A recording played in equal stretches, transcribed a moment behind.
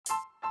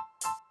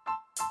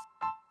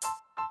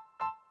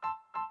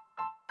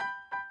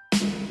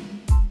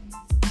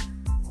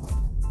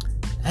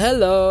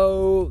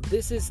Hello,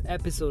 this is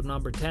episode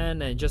number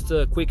 10, and just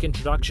a quick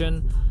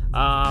introduction.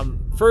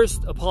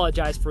 First,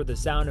 apologize for the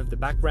sound of the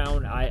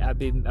background. I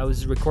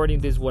was recording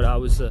this when I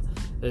was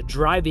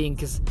driving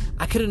because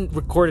I couldn't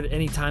record it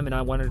any time, and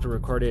I wanted to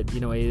record it,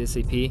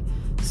 ASAP.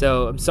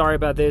 So I'm sorry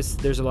about this.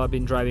 There's a lot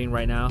been driving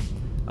right now.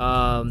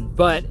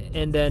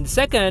 And then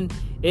second,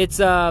 it's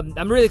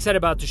I'm really excited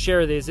about to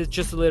share this. It's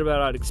just a little bit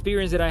about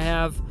experience that I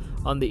have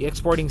on the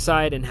exporting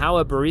side and how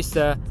a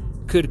barista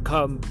could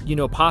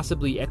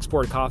possibly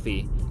export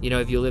coffee,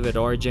 if you live at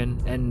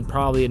origin, and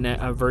probably a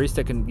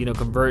barista can,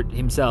 convert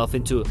himself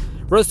into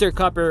roaster,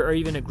 cupper, or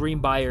even a green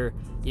buyer,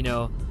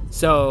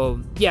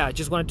 So, yeah,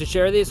 just wanted to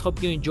share this.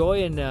 Hope you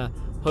enjoy and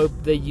hope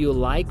that you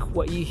like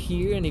what you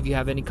hear. And if you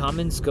have any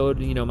comments, go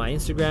to, my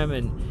Instagram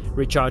and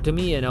reach out to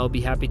me, and I'll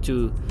be happy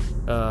to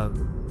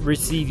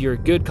receive your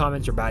good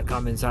comments or bad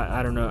comments.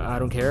 I don't know. I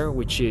don't care,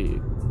 which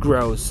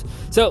grows.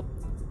 So,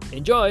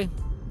 enjoy.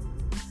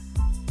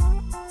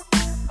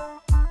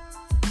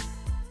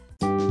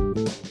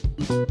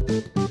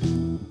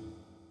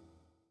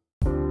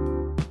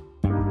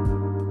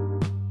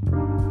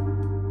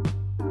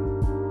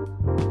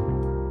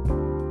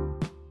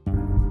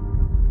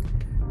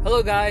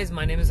 Hello guys,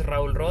 my name is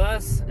Raul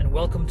Rodas and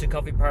welcome to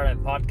Coffee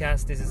Paradigm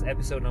Podcast. This is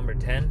episode number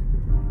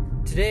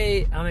 10.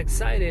 Today I'm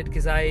excited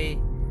because I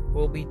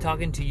will be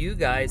talking to you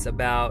guys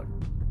about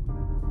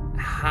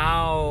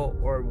how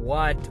or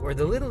what or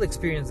the little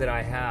experience that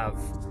I have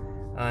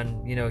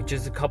on,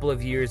 just a couple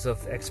of years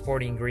of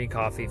exporting green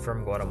coffee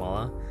from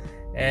Guatemala.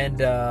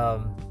 And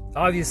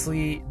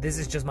obviously this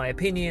is just my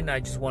opinion.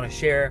 I just want to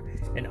share,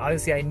 and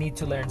obviously I need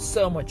to learn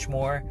so much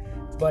more.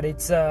 But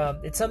it's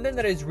something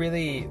that is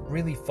really,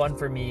 really fun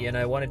for me, and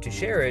I wanted to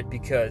share it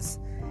because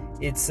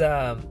it's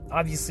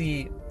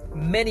obviously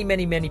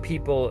many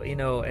people,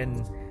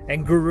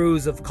 and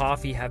gurus of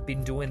coffee have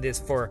been doing this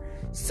for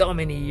so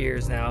many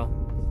years now,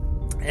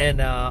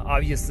 and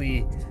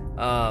obviously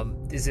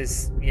this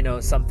is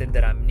something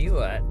that I'm new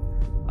at,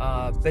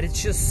 but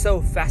it's just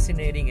so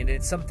fascinating, and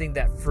it's something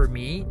that for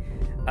me,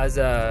 as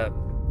a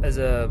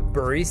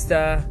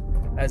barista,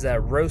 as a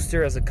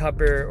roaster, as a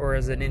cupper, or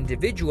as an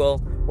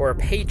individual or a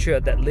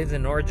patriot that lives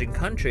in origin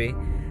country,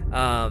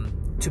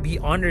 to be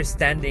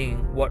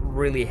understanding what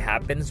really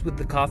happens with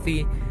the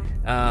coffee,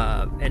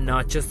 and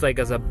not just like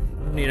as a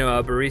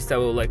barista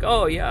will like,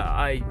 oh yeah,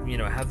 I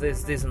have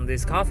this and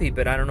this coffee,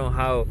 but I don't know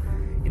how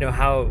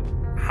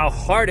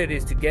hard it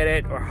is to get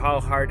it, or how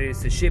hard it is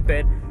to ship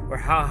it, or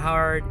how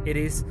hard it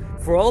is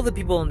for all the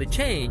people in the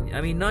chain. I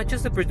mean, not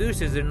just the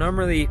producers. And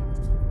normally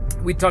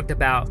we talked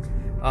about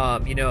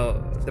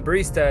the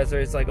baristas, or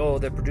it's like, oh,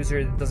 the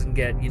producer doesn't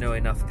get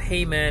enough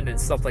payment and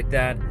stuff like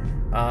that,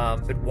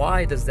 but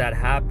why does that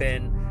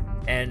happen,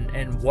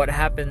 and what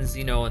happens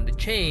in the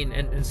chain,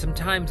 and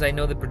sometimes I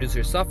know the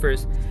producer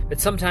suffers,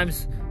 but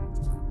sometimes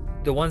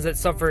the ones that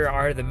suffer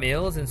are the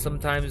mills, and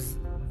sometimes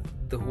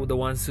the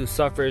ones who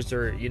suffers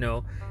are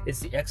it's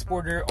the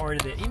exporter or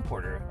the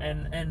importer,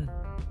 and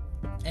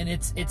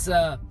it's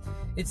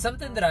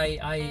something that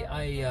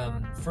I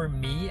for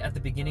me at the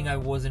beginning I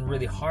wasn't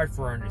really hard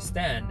for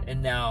understand,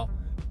 and now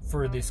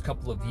for this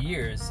couple of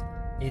years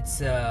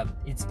it's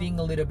being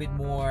a little bit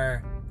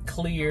more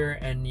clear,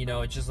 and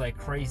it's just like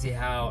crazy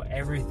how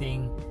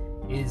everything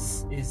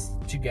is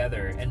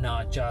together, and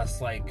not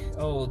just like,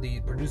 oh, the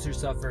producer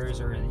suffers,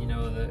 or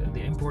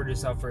the importer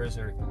suffers,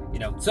 or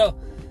so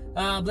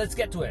let's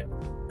get to it.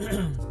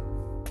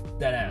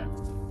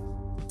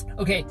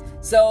 Okay,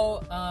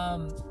 so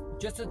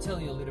just to tell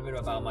you a little bit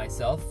about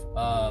myself,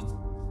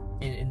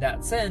 in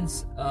that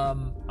sense,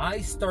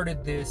 I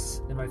started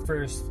this in my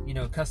first,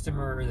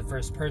 customer, or the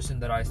first person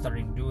that I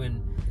started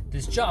doing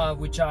this job,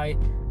 which I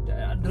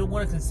don't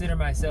want to consider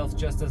myself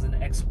just as an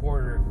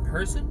exporter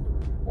person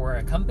or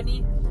a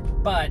company,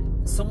 but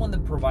someone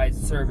that provides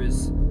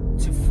service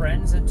to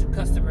friends and to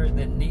customers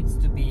that needs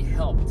to be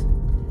helped.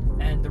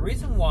 And the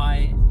reason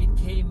why it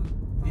came,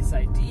 this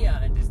idea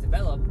and this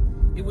developed,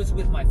 it was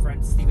with my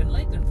friend Stephen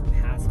Layton from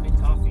Hasbin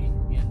Coffee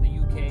in the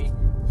UK.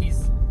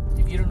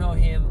 If you don't know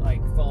him,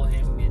 like, follow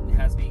him in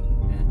Hasbin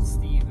and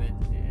Steve and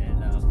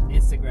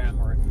Instagram,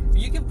 or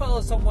you can follow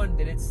someone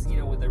that it's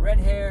with the red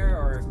hair,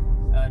 or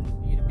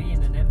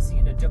being an MC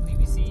in a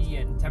WBC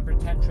and Temper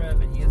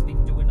Tantrum, and he has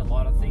been doing a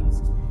lot of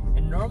things.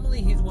 And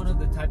normally he's one of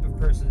the type of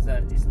persons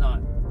that is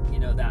not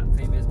that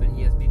famous, but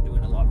he has been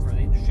doing a lot for the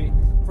industry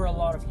for a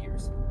lot of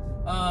years.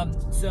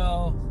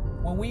 So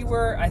when we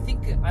were, I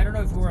don't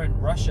know if we were in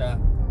Russia,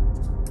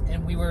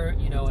 and we were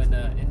in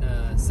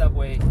a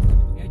subway,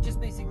 just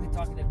basically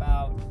talking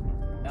about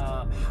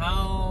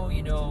how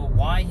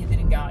why he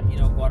didn't got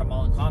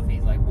Guatemalan coffee,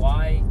 like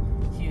why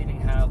he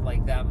didn't have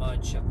like that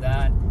much of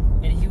that.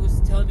 And he was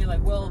telling me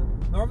like, well,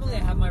 normally I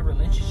have my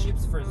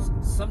relationships, for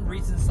some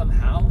reason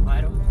somehow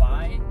I don't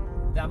buy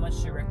that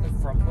much directly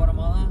from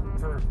Guatemala,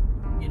 for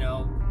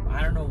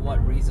I don't know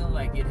what reason,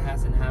 like it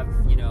hasn't have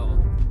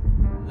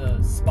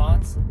the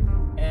spots.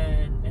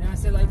 And I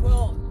said like,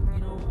 well,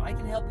 I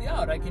can help you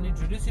out. I can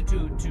introduce you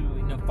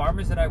to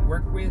farmers that I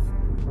work with,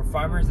 or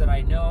farmers that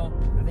I know.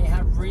 They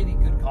have really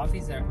good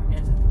coffees there,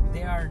 and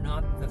they are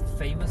not the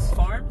famous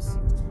farms.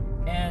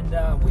 And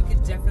we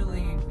could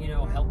definitely,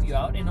 help you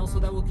out. And also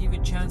that will give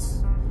you a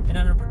chance and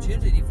an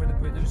opportunity for the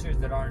producers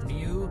that are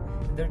new.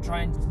 They're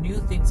trying new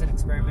things and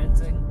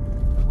experimenting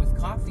with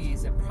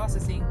coffees and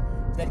processing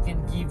that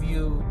can give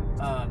you,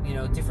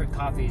 different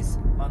coffees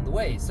on the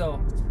way. So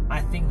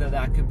I think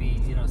that could be,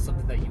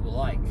 something that you will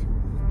like.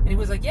 And he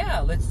was like,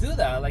 yeah, let's do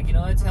that. Like,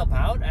 let's help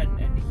out.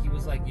 And he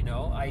was like,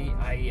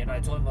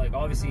 I told him, like,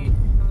 obviously,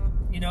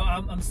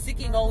 I'm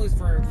seeking always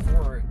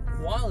for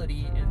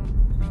quality, and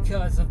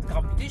because of the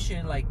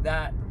competition, like,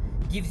 that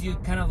gives you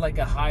kind of like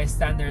a high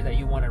standard that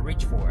you want to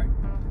reach for.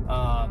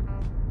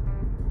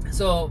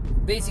 So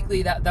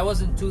basically that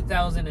was in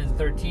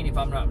 2013, if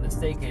I'm not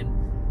mistaken.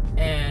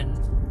 And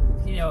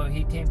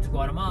he came to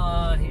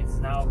Guatemala. He's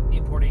now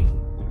importing,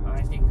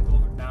 I think,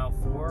 over now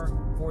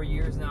four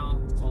years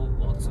now,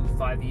 well, to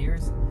 5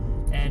 years.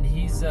 And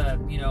he's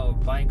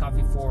buying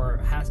coffee for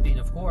Has-Been,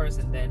 of course,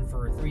 and then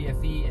for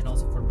 3FE, and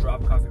also for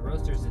Drop Coffee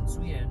Roasters in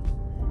Sweden.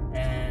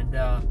 And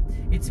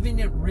it's been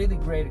a really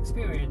great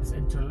experience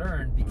and to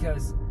learn,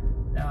 because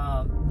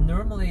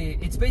normally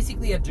it's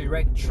basically a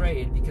direct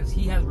trade, because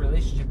he has a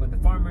relationship with the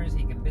farmers.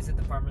 He can visit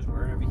the farmers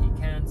wherever he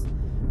can.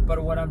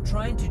 But what I'm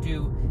trying to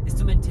do is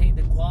to maintain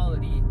the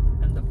quality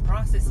and the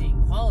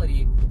processing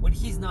quality when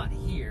he's not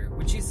here,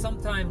 which is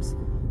sometimes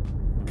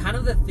kind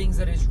of the things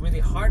that is really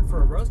hard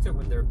for a roaster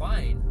when they're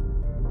buying.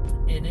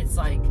 And it's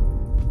like,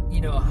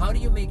 how do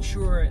you make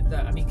sure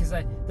that, because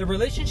the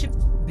relationship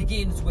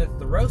begins with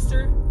the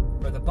roaster,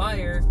 or the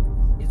buyer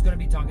is going to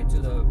be talking to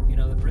the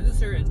the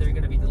producer, and they're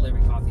going to be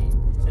delivering coffee,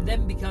 and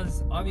then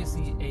becomes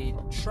obviously a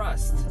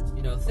trust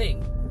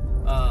thing,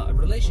 a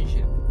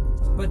relationship.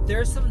 But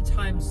there's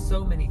sometimes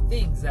so many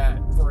things that,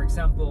 for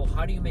example,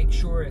 how do you make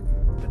sure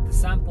that the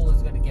sample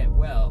is going to get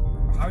well,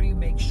 or how do you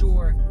make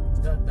sure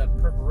that the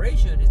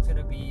preparation is going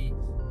to be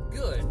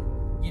good,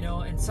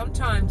 and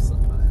sometimes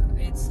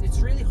it's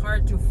really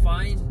hard to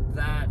find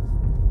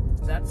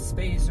that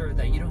space, or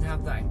that you don't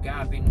have that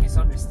gap in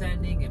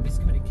misunderstanding and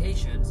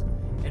miscommunications.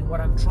 And what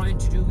I'm trying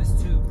to do is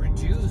to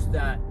reduce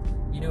that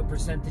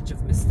percentage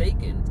of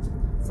mistaken.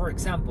 For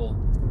example,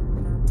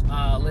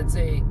 let's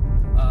say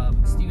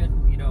Steven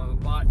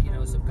bought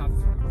some coffee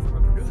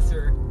from a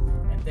producer,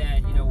 and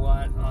then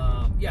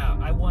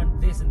I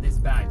want this in this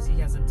bag. So he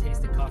hasn't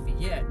tasted coffee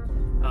yet,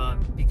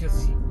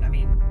 because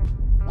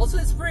also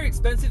it's very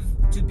expensive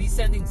to be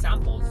sending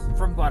samples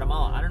from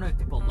Guatemala. I don't know if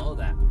people know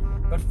that,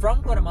 but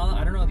from Guatemala,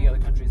 I don't know the other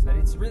countries, but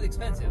it's really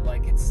expensive.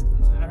 Like,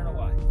 I don't know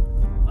why.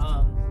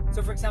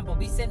 So for example,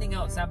 be sending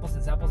out samples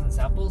and samples and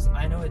samples.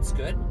 I know it's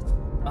good,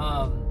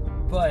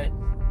 but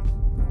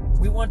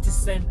we want to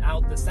send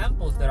out the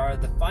samples that are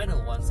the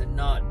final ones, and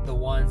not the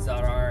ones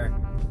that are,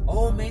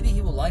 oh, maybe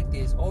he will like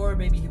this, or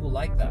maybe he will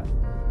like that.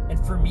 And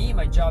for me,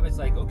 my job is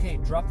like, okay,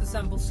 drop the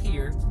samples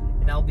here,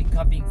 and I'll be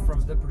copying from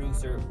the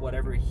producer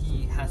whatever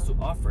he has to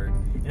offer.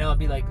 And I'll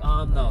be like,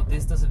 no,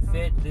 this doesn't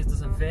fit,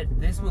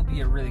 this will be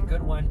a really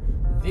good one,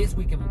 this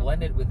we can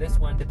blend it with this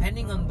one,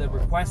 depending on the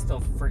request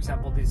of, for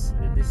example, this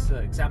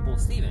example,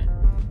 Steven.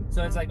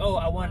 So it's like, oh,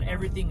 I want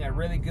everything a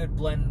really good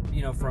blend,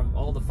 from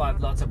all the 5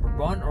 lots of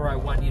Bourbon, or I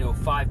want,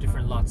 5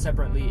 different lots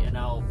separately, and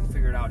I'll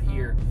figure it out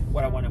here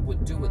what I want to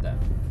do with them.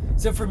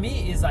 So for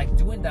me, it's like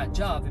doing that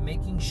job and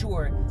making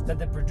sure that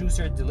the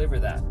producer deliver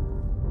that.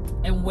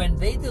 And when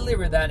they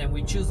deliver that, and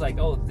we choose like,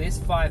 oh, this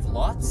 5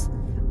 lots,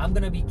 I'm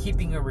gonna be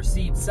keeping a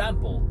received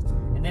sample.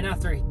 And then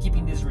after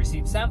keeping this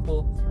received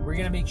sample, we're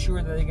gonna make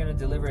sure that they're gonna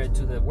deliver it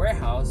to the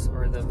warehouse,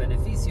 or the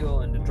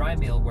beneficio and the dry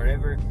mill,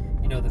 wherever,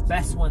 the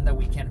best one that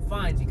we can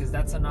find, because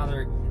that's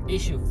another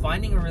issue.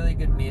 Finding a really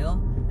good meal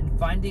and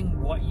finding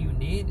what you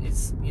need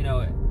is,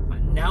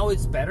 now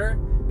it's better,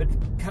 but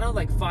kind of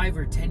like 5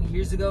 or 10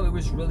 years ago, it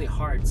was really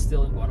hard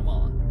still in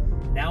Guatemala.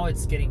 Now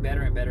it's getting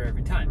better and better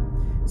every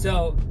time.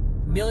 So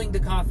milling the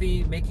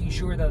coffee, making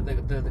sure that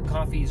the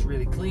coffee is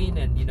really clean,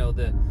 and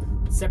the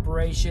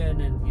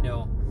separation, and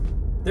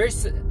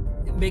there's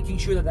making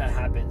sure that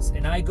happens.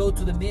 And I go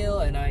to the mill,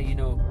 and I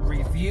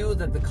review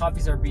that the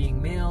coffees are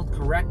being milled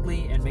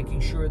correctly, and making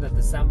sure that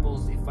the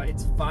samples, if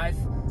it's 5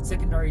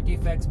 secondary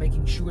defects,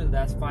 making sure that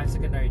that's 5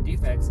 secondary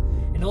defects,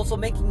 and also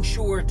making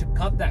sure to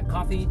cup that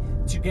coffee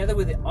together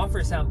with the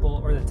offer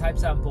sample, or the type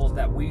sample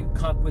that we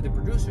cup with the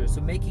producer.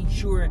 So making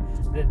sure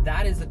that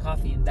that is the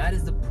coffee, and that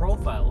is the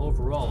profile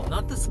overall,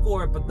 not the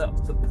score, but the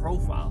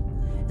profile.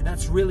 And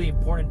that's really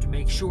important to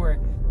make sure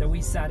that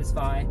we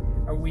satisfy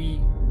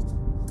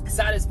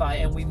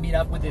and we meet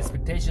up with the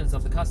expectations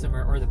of the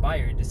customer, or the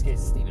buyer, in this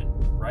case Steven,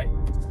 right?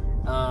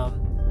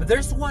 But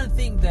there's one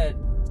thing that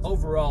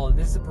overall, and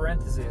this is a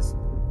parenthesis,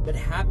 that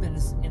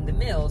happens in the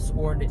mills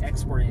or in the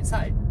exporting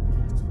side.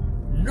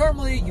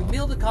 Normally you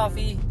mill the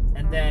coffee,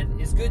 and then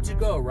it's good to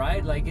go,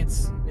 right? Like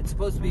it's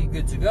supposed to be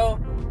good to go.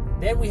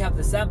 Then we have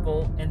the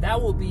sample, and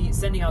that will be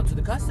sending out to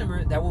the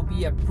customer. That will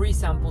be a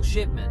pre-sample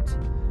shipment.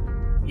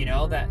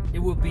 That it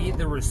will be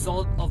the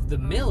result of the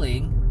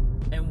milling,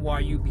 and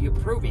what you be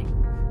approving.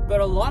 But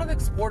a lot of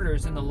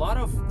exporters and a lot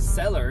of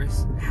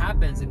sellers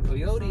happens in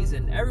Coyotes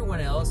and everyone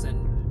else,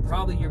 and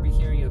probably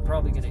you're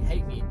probably going to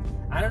hate me.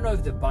 I don't know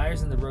if the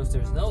buyers and the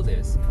roasters know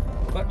this,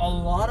 but a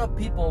lot of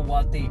people,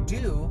 what they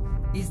do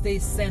is they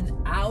send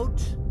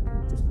out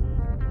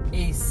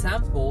a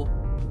sample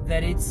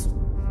that it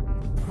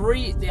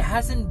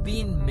hasn't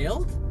been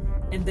milled,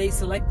 and they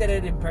selected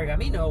it in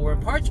pergamino or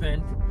in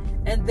parchment,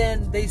 and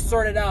then they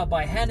sort it out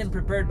by hand and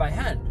prepared by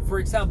hand. For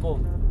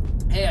example,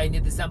 hey, I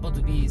need the sample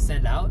to be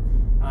sent out,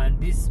 and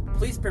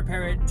please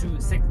prepare it to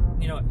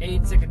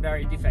 8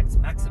 secondary defects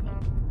maximum.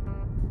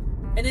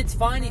 And it's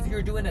fine if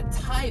you're doing a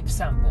type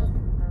sample.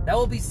 That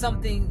will be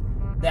something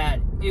that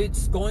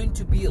it's going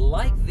to be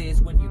like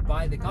this when you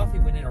buy the coffee,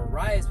 when it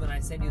arrives, when I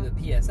send you the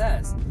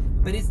PSS.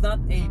 But it's not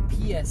a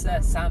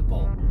PSS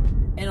sample.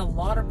 And a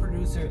lot of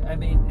producers,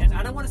 and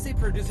I don't want to say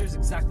producers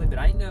exactly, but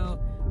I know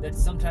that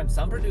sometimes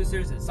some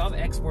producers and some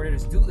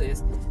exporters do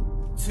this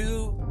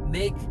to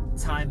make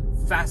time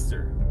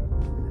faster.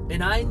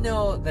 And I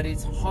know that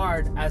it's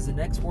hard as an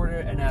exporter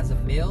and as a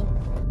mill,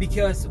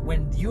 because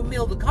when you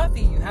mill the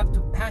coffee, you have to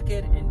pack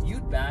it in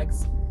ute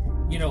bags,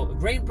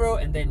 Grain Pro,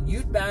 and then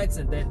ute bags,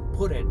 and then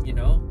put it,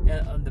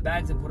 on the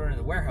bags and put it in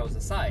the warehouse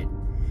aside.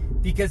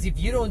 Because if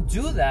you don't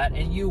do that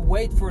and you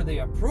wait for the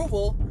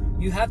approval,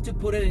 you have to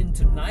put it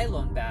into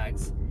nylon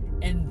bags.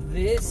 And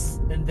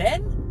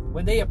then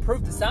when they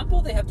approve the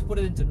sample, they have to put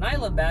it into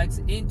nylon bags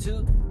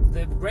into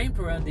the Grain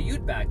Pro and the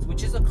ute bags,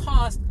 which is a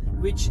cost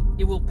which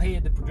it will pay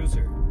the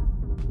producer.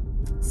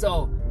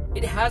 So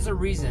it has a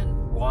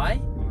reason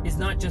why. It's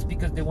not just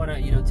because they want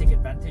to, take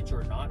advantage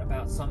or not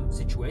about some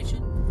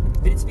situation,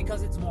 but it's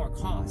because it's more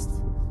cost.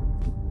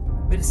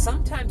 But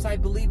sometimes I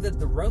believe that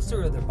the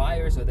roaster or the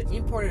buyers or the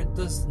importer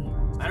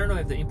I don't know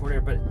if the importer,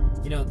 but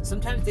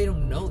sometimes they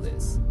don't know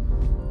this.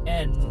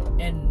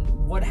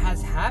 And what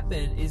has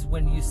happened is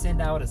when you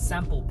send out a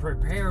sample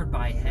prepared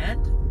by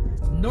hand,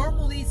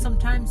 normally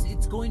sometimes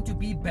it's going to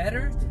be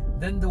better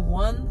than the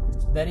one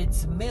that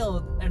it's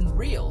milled and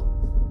real.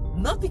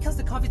 Not because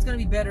the coffee is going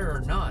to be better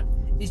or not.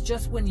 It's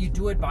just when you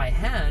do it by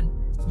hand,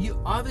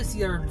 you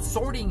obviously are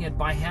sorting it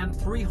by hand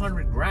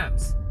 300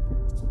 grams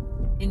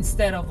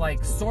instead of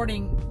like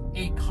sorting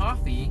a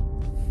coffee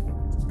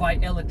by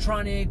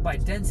electronic, by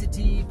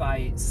density,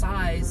 by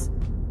size.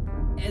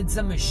 It's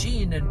a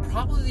machine, and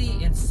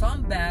probably in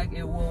some bag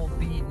it will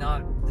be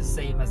not the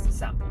same as the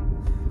sample.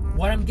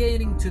 What I'm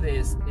getting to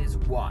this is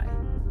why.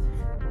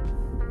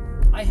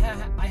 I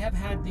have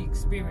had the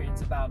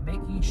experience about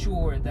making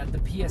sure that the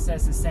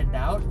PSS is sent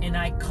out, and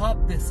I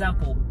cop the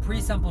sample,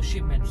 pre-sample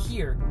shipment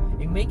here,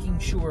 and making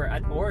sure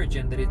at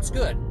origin that it's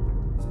good.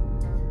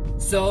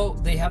 So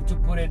they have to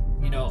put it,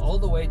 all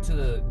the way to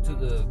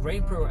the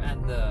Grain Pro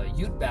and the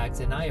ute bags,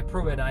 and I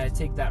approve it. I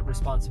take that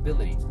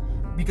responsibility,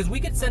 because we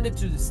could send it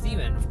to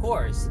Steven, of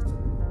course,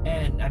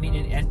 and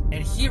and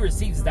he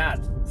receives that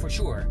for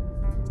sure.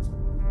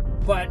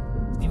 But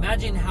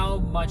imagine how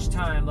much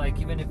time, like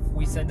even if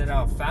we send it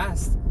out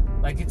fast,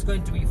 like it's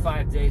going to be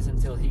 5 days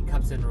until he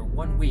comes in, or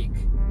 1 week,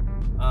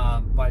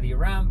 by the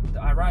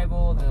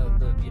arrival,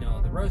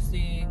 the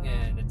roasting,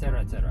 and etc.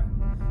 etc.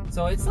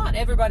 So it's not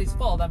everybody's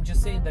fault. I'm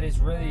just saying that it's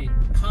really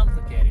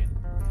complicated.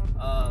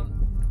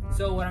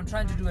 So what I'm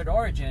trying to do at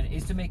origin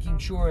is to making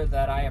sure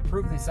that I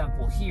approve the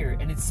sample here,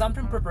 and if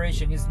something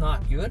preparation is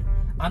not good,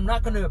 I'm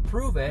not going to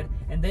approve it,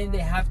 and then they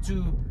have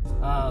to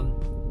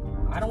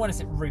I don't want to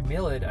say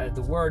remill it.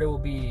 The word, it will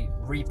be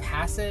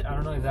repass it. I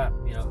don't know if that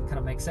kind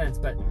of makes sense,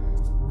 but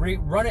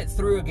run it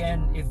through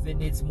again if it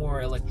needs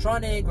more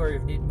electronic or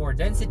if it needs more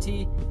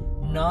density.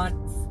 Not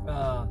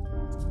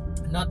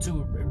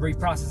to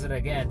reprocess it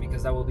again,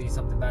 because that will be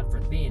something bad for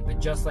the bean.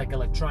 But just like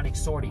electronic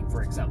sorting,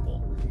 for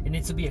example, it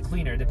needs to be a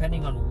cleaner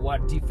depending on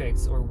what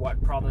defects or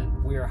what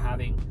problem we are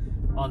having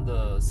on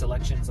the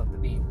selections of the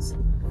beans.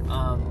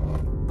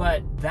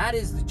 But that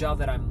is the job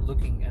that I'm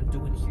looking and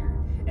doing here.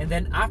 And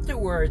then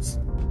afterwards,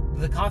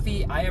 the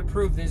coffee I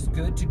approve is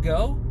good to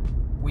go.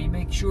 We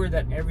make sure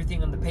that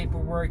everything on the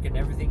paperwork and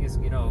everything is,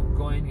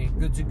 going and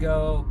good to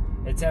go,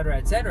 etc.,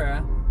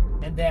 etc.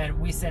 And then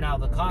we send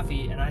out the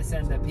coffee, and I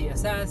send the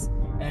PSS,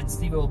 and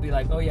Steve will be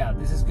like, oh yeah,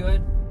 this is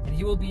good. And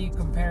he will be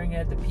comparing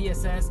it, the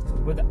PSS,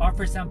 with the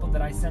offer sample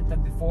that I sent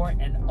them before,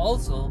 and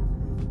also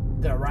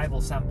the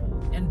arrival sample.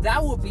 And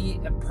that will be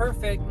a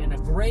perfect and a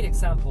great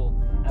example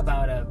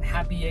about a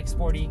happy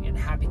exporting and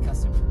happy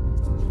customer.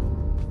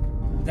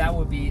 That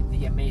would be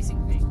the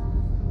amazing thing.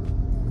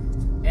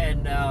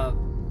 And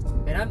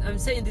I'm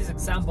saying this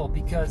example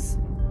because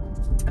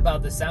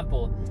about the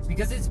sample,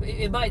 because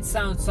it might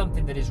sound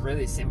something that is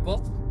really simple,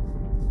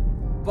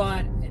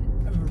 but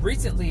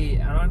recently,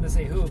 I don't want to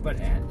say who, but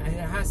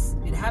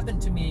it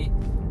happened to me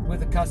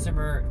with a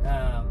customer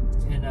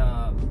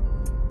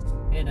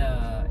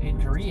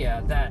in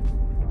Korea, that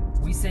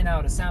we sent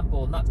out a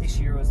sample. Not this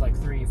year, it was like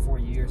 3-4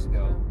 years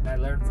ago, and I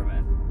learned from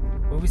it.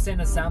 When we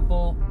sent a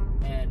sample,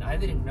 and I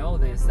didn't know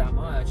this that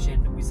much,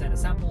 and we sent a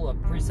sample, a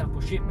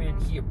pre-sample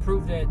shipment, he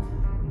approved it.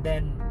 And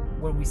then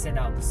when we sent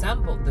out the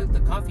sample,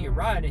 the coffee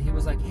arrived, and he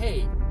was like,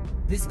 hey,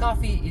 this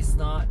coffee is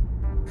not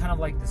kind of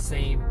like the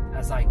same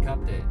as I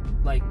cupped it.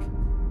 Like,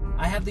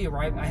 I have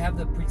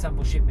the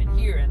pre-sample shipment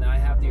here, and I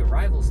have the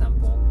arrival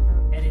sample,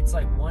 and it's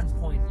like 1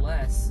 point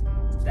less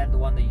than the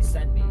one that you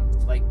send me.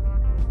 Like,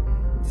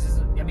 this is,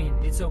 I mean,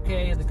 it's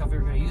okay, the coffee,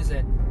 we're going to use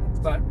it,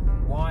 but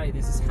why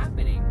this is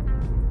happening?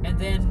 And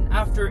then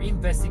after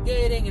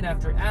investigating and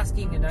after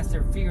asking and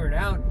after figuring it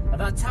out, at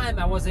that time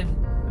I was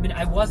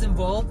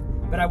involved,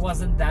 but I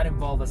wasn't that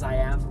involved as I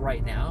am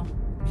right now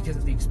because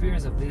of the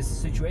experience of these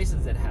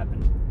situations that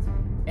happened.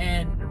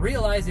 And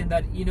realizing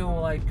that, you know,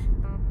 like,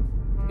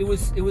 it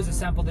was a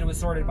sample that was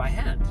sorted by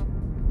hand.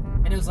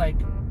 And it was like,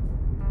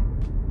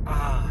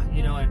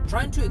 you know, and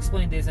trying to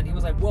explain this, and he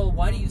was like, well,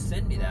 why do you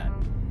send me that?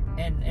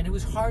 And it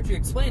was hard to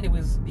explain. It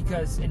was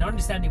because, in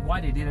understanding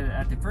why they did it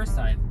at the first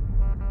time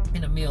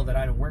in a meal that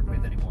I don't work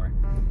with anymore.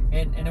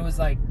 And it was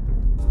like,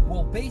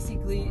 well,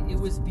 basically it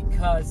was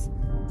because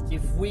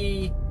if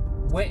we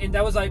went, and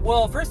that was like,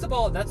 well, first of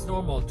all, that's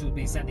normal to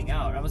be sending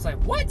out. I was like,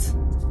 what?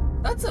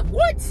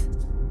 What?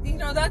 You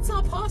know, that's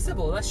not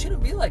possible. That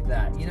shouldn't be like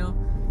that, you know?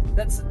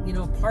 That's, you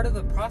know, part of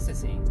the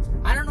processing.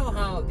 I don't know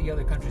how the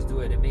other countries do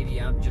it, and maybe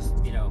I'm just,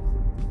 you know,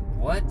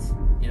 what?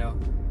 You know,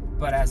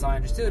 but as I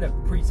understood, a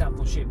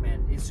pre-sample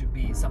shipment is to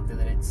be something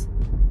that it's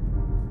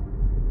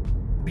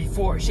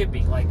before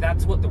shipping. Like,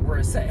 that's what the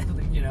word said,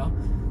 you know?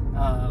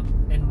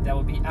 And that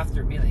would be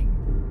after milling.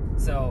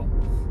 So,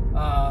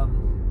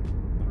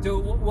 so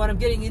what I'm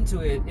getting into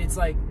it's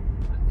like,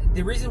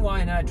 the reason why,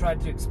 and I tried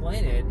to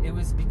explain it, it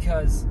was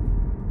because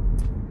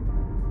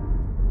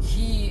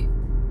he,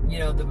 you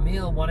know, the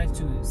mill wanted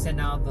to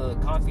send out the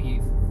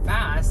coffee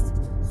fast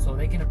so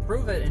they can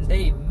approve it, and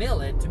they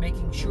mill it to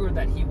making sure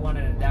that he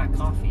wanted that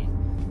coffee,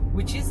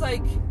 which is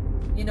like,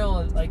 you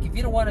know, like, if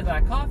you don't want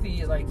that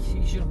coffee, like,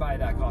 you shouldn't buy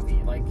that coffee.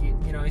 Like,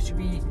 you know, it should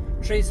be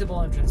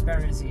traceable and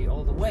transparency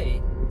all the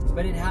way,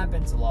 but it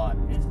happens a lot,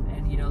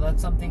 and you know,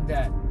 that's something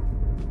that,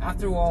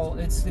 after all,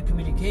 it's the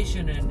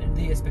communication and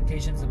the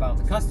expectations about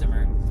the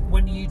customer.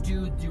 When you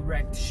do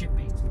direct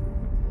shipping,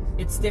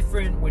 it's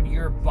different when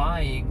you're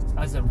buying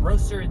as a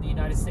roaster in the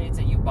United States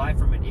and you buy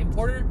from an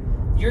importer.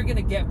 You're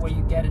gonna get what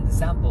you get in the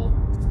sample,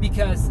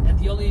 because, and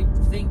the only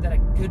thing that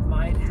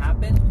might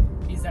happen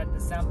is that the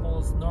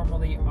samples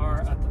normally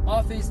are at the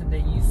office, and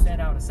then you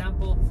send out a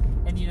sample,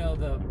 and you know,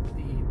 the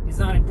it's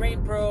not in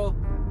Grain Pro,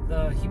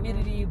 the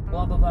humidity,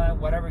 blah blah blah,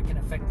 whatever can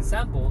affect the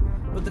sample,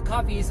 but the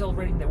coffee is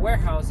already in the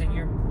warehouse, and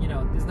you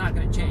know, it's not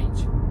going to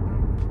change.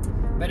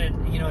 But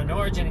in, you know, in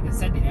origin, it can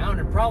send it out,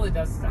 and probably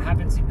that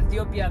happens in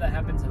Ethiopia, that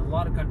happens in a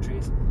lot of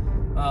countries,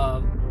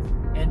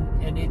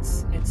 and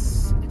it's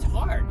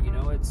hard, you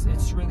know,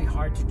 it's really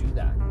hard to do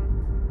that.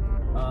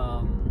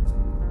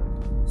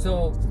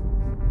 So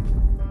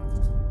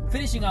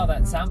finishing out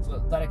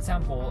that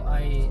example,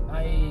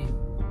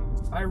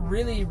 I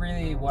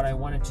really what I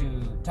wanted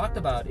to talk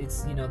about,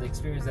 it's, you know, the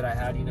experience that I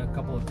had, you know, a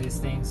couple of these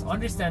things,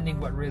 understanding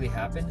what really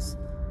happens.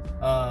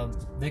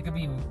 There could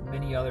be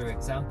many other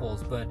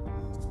examples, but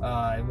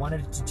I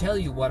wanted to tell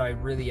you what I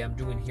really am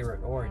doing here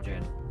at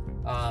Origin.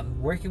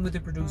 Working with the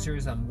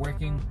producers, I'm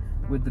working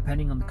with,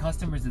 depending on the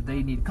customers, that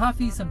they need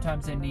coffee.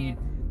 Sometimes they need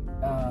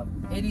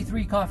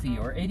 83 coffee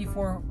or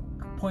 84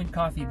 point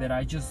coffee that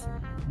I just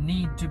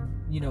need to,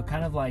 you know,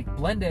 kind of like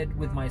blend it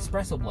with my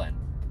espresso blend,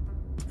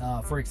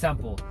 for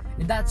example,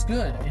 and that's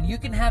good. And you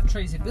can have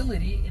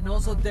traceability, and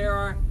also there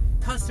are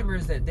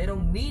customers that they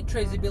don't need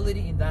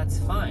traceability, and that's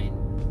fine.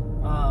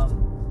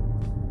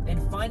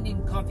 And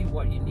finding coffee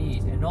what you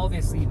need, and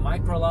obviously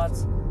micro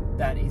lots,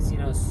 that is, you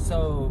know,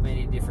 so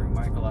many different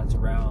micro lots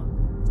around,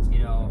 you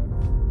know,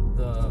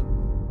 the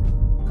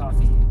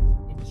coffee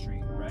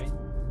industry, right?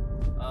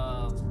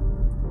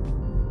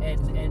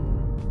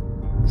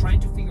 And trying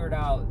to figure it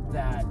out,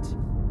 that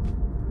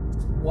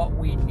what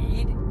we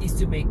need is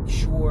to make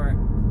sure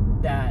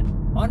that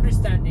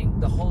understanding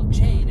the whole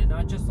chain, and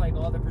not just like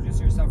all the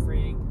producers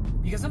suffering,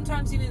 because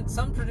sometimes even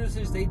some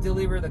producers, they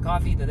deliver the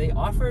coffee that they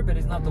offer, but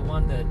it's not the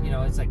one that, you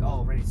know, it's like, oh,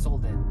 already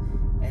sold it,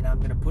 and I'm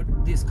gonna put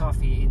this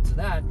coffee into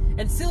that, and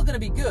it's still gonna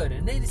be good,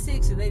 and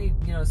 86 and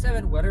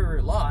 87,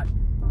 whatever lot,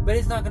 but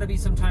it's not gonna be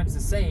sometimes the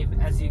same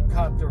as you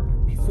cupped or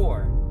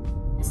before.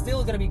 It's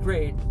still gonna be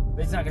great,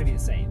 but it's not gonna be the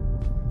same.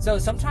 So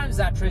sometimes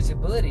that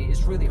traceability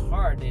is really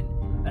hard, and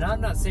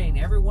I'm not saying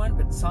everyone,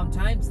 but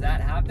sometimes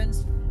that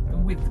happens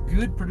with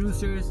good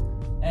producers.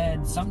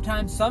 And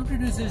sometimes some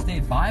producers, they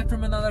buy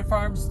from another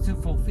farms to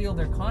fulfill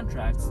their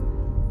contracts,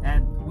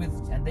 and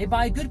they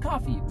buy good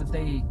coffee, but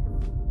they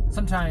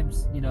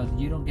sometimes, you know,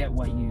 you don't get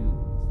what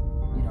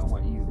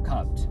you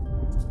cupped,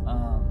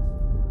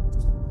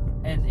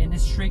 and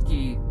it's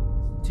tricky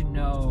to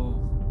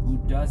know who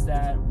does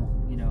that,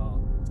 you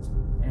know,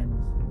 and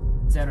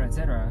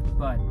etc.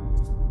 But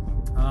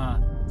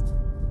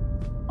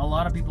a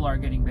lot of people are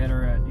getting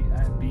better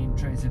at being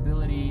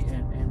traceability,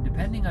 and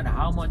depending on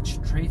how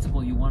much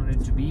traceable you want it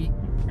to be,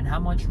 and how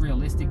much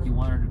realistic you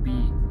want it to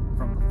be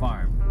from the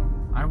farm.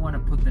 I don't want to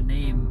put the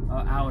name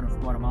out of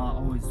Guatemala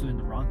always doing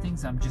the wrong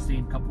things. I'm just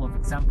saying a couple of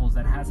examples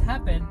that has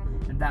happened,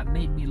 and that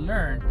made me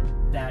learn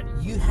that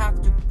you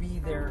have to be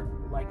there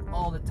like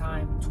all the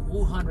time,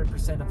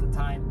 200% of the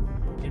time,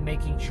 and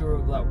making sure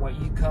that what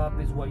you cup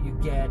is what you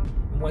get,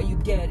 and what you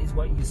get is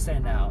what you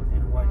send out,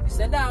 and what you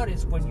send out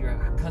is when your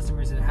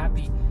customers are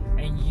happy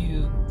and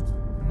you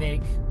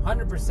make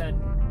 100%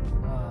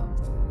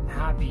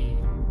 happy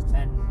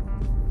and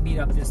meet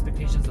up the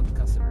expectations of the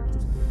customer.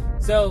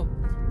 So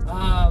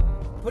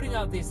putting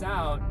out this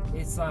out,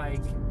 it's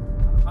like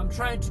I'm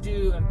trying to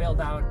do and build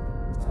out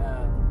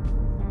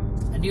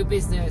a new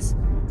business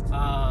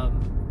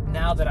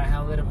now that I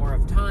have a little more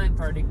of time.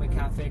 Paradigma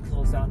Cafe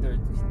closed down their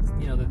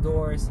the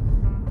doors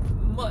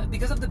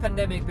because of the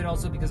pandemic, but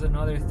also because of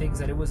other things,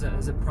 that it was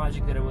a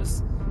project that it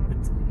was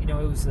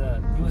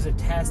a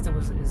test. It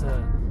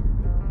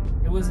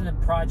wasn't a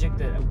project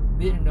that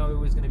we didn't know it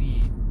was going to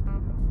be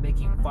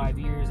making 5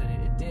 years,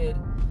 and it did.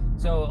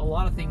 So a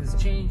lot of things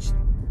changed.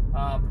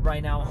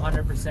 Right now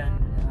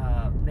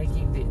 100%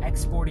 making the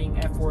exporting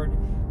effort,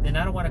 and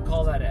I don't want to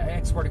call that an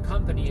export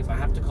company if I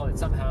have to call it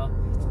somehow,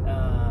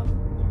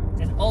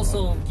 and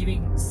also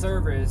giving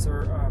service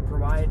or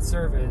provide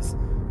service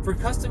for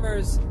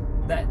customers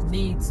that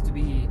needs to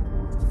be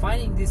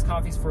finding these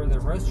coffees for their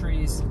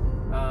roasteries,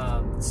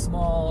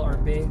 small or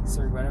bigs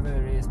or whatever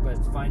it is,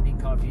 but finding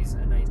coffees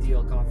and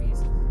ideal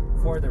coffees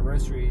for their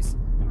roasteries.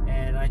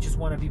 And I just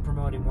want to be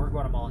promoting more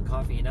Guatemalan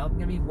coffee, and I'm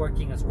going to be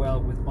working as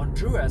well with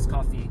Honduras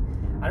coffee.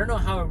 I don't know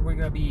how we're going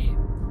to be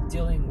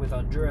dealing with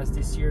Honduras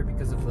this year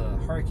because of the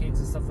hurricanes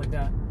and stuff like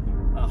that.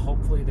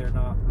 Hopefully they're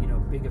not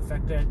big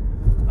affected.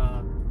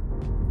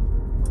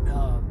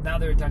 Now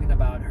they're talking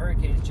about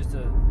hurricanes. Just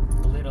a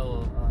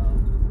little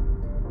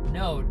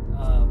note,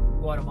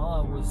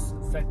 Guatemala was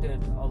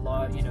affected a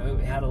lot. It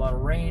had a lot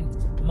of rain,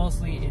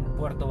 mostly in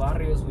Puerto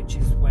Barrios, which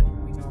is when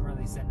we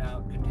normally send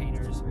out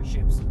containers or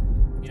ships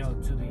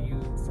to the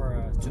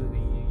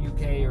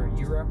UK or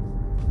Europe.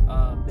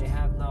 They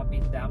have not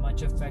been that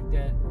much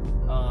affected.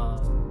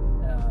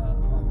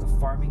 On the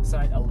farming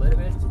side, a little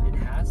bit it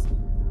has.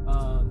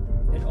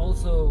 And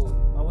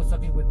also, I was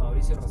talking with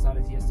Mauricio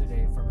Rosales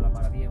yesterday from La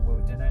Maravilla in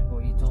Huehuetenango.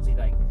 He told me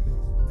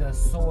the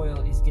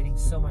soil is getting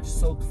so much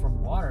soaked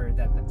from water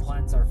that the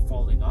plants are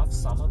falling off,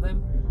 some of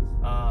them.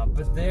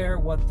 But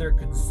what they're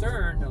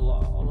concerned, a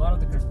lot of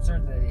the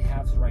concern that they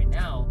have right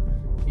now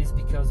is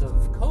because of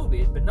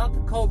COVID, but not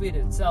the COVID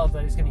itself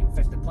that is going to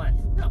affect the plant.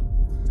 No.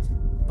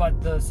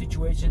 But the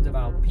situations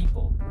about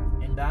people.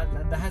 And that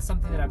has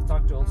something that I've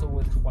talked to also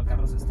with Juan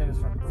Carlos Esteves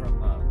from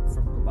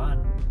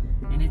Cuban.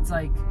 And it's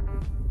like,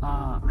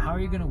 how are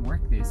you going to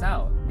work this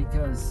out?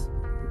 Because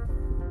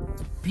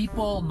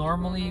people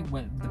normally,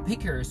 when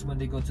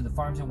they go to the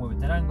farms in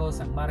Huehuetenango,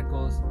 San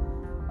Marcos,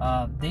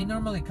 they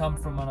normally come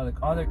from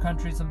other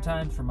countries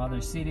sometimes, from other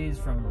cities,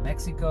 from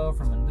Mexico,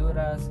 from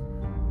Honduras,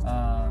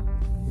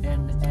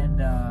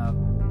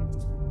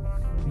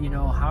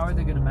 how are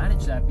they going to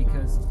manage that?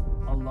 Because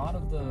a lot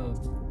of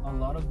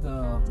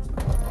the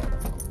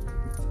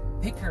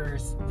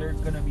pickers, they're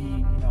going to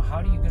be, how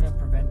are you going to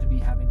prevent to be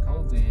having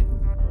COVID?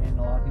 And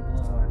a lot of people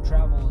don't want to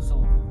travel,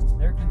 so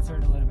they're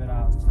concerned a little bit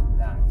out from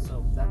that.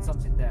 So that's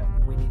something that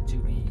we need to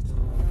be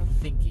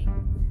thinking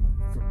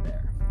from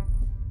there.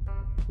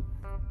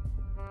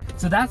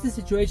 So that's the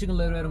situation a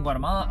little bit in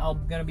Guatemala.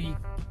 I'm gonna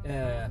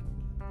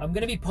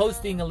be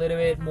posting a little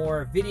bit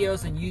more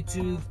videos on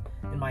YouTube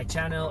and my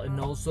channel, and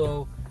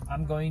also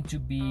I'm going to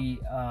be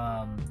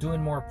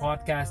doing more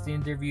podcast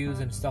interviews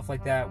and stuff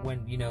like that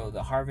when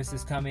the harvest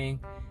is coming,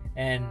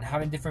 and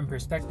having different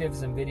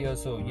perspectives and videos,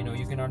 so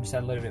you can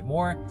understand a little bit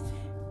more.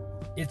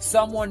 If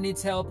someone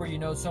needs help,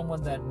 or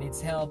someone that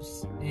needs help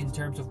in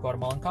terms of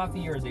Guatemalan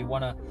coffee, or they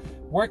want to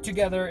work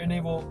together and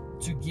able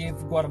to give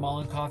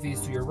Guatemalan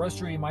coffees to your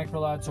roastery, micro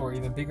lots, or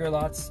even bigger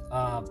lots,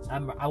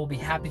 I will be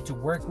happy to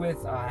work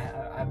with.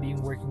 I've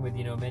been working with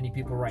many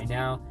people right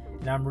now,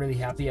 and I'm really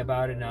happy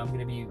about it. And I'm going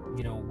to be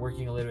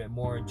working a little bit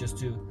more just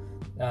to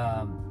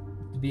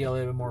be a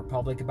little bit more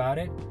public about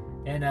it.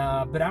 And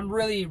but I'm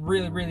really,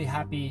 really, really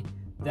happy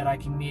that I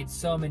can meet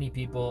so many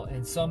people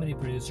and so many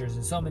producers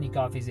and so many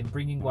coffees, and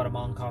bringing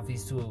Guatemalan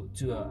coffees to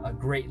a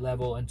great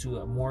level and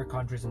to more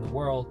countries in the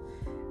world.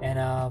 And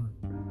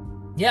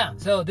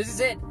so this is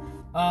it.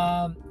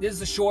 This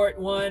is a short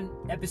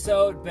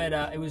episode, but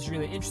it was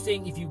really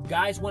interesting. If you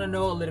guys want to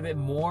know a little bit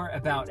more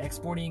about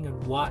exporting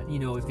and what,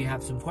 if you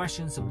have some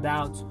questions, some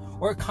doubts,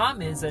 or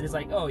comments that is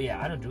like, oh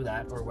yeah, I don't do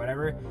that, or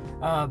whatever,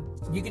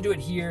 you can do it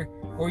here,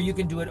 or you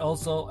can do it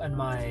also on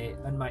my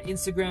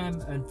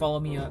Instagram and follow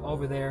me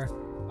over there,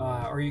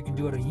 or you can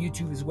do it on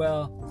YouTube as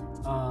well.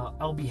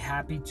 I'll be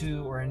happy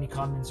to, or any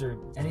comments or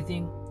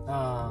anything,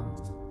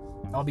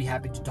 I'll be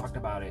happy to talk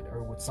about it,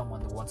 or with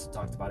someone that wants to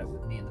talk about it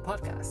with me in the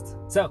podcast.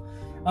 So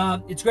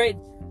it's great.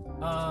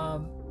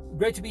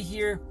 Great to be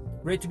here.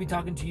 Great to be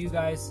talking to you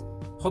guys.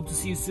 Hope to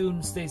see you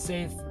soon. Stay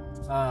safe.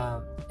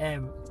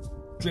 And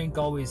drink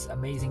always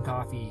amazing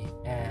coffee.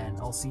 And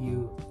I'll see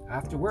you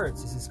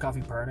afterwards. This is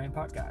Coffee Paradigm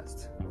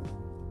Podcast.